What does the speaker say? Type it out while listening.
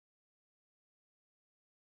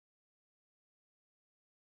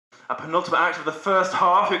a penultimate act of the first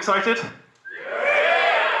half. You excited?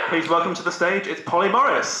 Yeah! Please welcome to the stage, it's Polly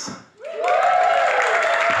Morris.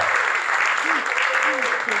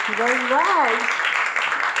 Thank you very much.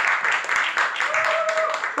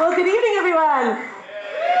 Well, good evening, everyone.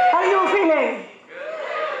 How are you all feeling?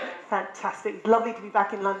 Fantastic. It's lovely to be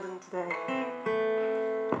back in London today.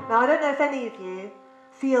 Now, I don't know if any of you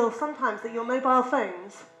feel sometimes that your mobile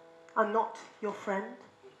phones are not your friend.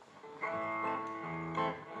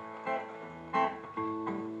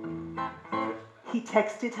 He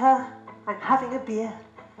texted her, "I'm having a beer,"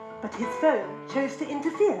 but his phone chose to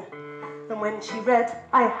interfere. And when she read,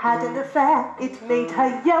 "I had an affair," it made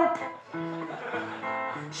her yelp.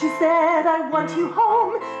 She said, "I want you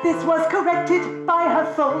home." This was corrected by her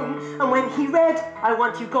phone. And when he read, "I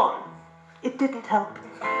want you gone," it didn't help.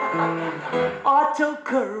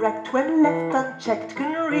 Autocorrect, when left unchecked,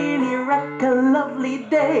 can really wreck a lovely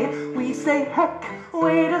day. We say, heck,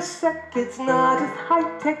 wait a sec, it's not as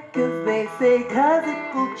high-tech as they say, 'cause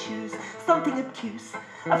it will choose something obtuse,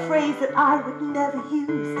 a phrase that I would never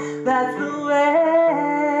use. That's the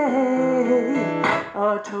way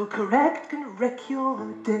autocorrect can wreck your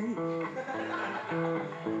day.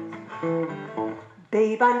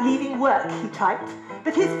 "Babe, I'm leaving work," he typed,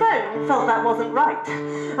 but his phone felt that wasn't right.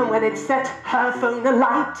 And when it set her phone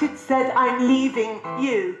alight, it said, "I'm leaving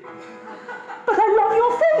you." "But I love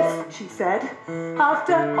your face," she said.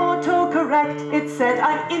 After autocorrect, it said,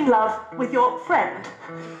 "I'm in love with your friend,"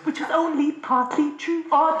 which was only partly true.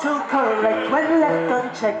 Autocorrect, when left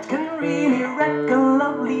unchecked, can really wreck a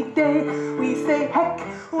lovely day. We say, heck,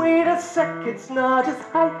 wait a sec, it's not as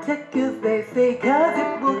high-tech as they say, 'cause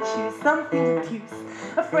it will choose something obtuse,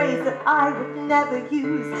 a phrase that I would never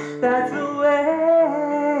use. That's the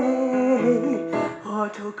way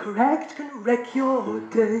autocorrect can wreck your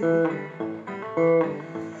day.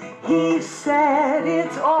 He said,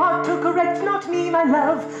 "It's autocorrect, not me, my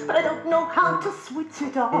love, but I don't know how to switch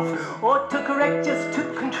it off. Autocorrect just took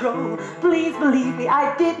control. Please believe me,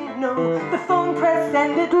 I didn't know. The phone pressed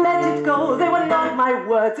and it let it go. They were not my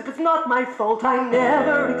words, it was not my fault. I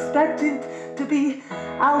never expected to be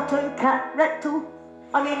autocar rental.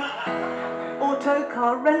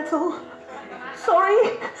 Sorry,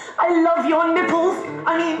 I love your nipples.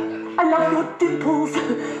 I love your dimples.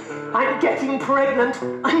 I'm getting pregnant.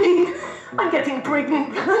 I'm getting pregnant.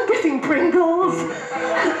 I'm getting Pringles.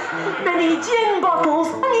 Many gin bottles.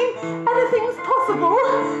 Anything's possible.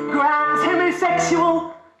 Gram's homosexual.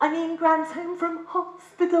 Gram's home from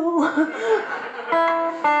hospital.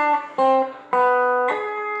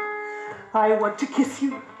 "I want to kiss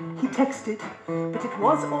you," he texted, but it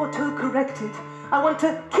was auto-corrected. "I want to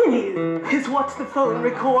kill you," is what the phone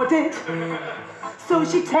recorded. So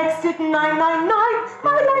she texted 999,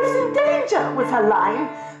 "My life's in danger," was her line.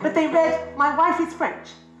 But they read, "My wife is French,"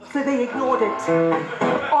 so they ignored it.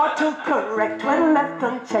 Autocorrect, when left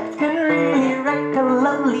unchecked, can really wreck a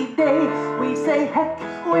lovely day. We say, heck,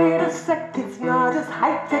 wait a sec, it's not as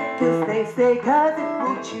high-tech as they say, 'cause it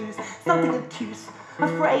will choose something obtuse, a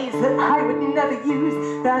phrase that I would never use.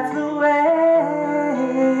 That's the way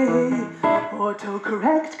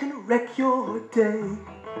autocorrect can wreck your day.